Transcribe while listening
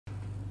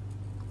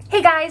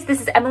Hey guys, this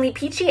is Emily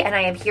Peachy and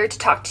I am here to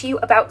talk to you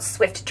about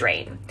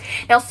Swiftdrain.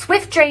 Now,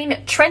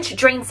 Swiftdrain trench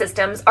drain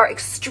systems are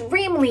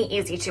extremely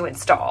easy to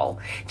install.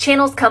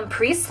 Channels come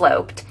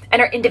pre-sloped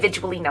and are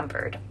individually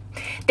numbered.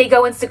 They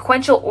go in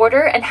sequential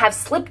order and have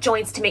slip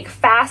joints to make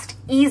fast,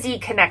 easy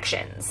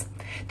connections.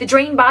 The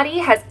drain body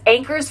has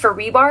anchors for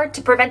rebar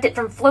to prevent it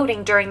from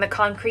floating during the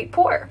concrete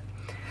pour.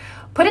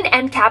 Put an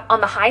end cap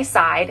on the high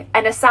side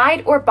and a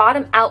side or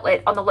bottom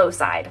outlet on the low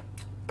side.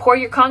 Pour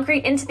your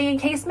concrete into the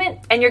encasement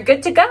and you're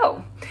good to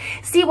go.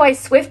 See why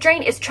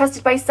Swiftdrain is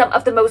trusted by some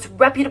of the most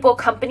reputable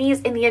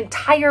companies in the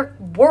entire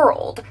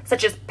world,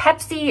 such as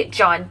Pepsi,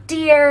 John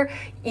Deere,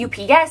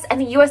 UPS, and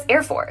the US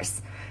Air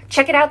Force.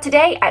 Check it out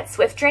today at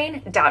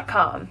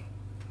swiftdrain.com.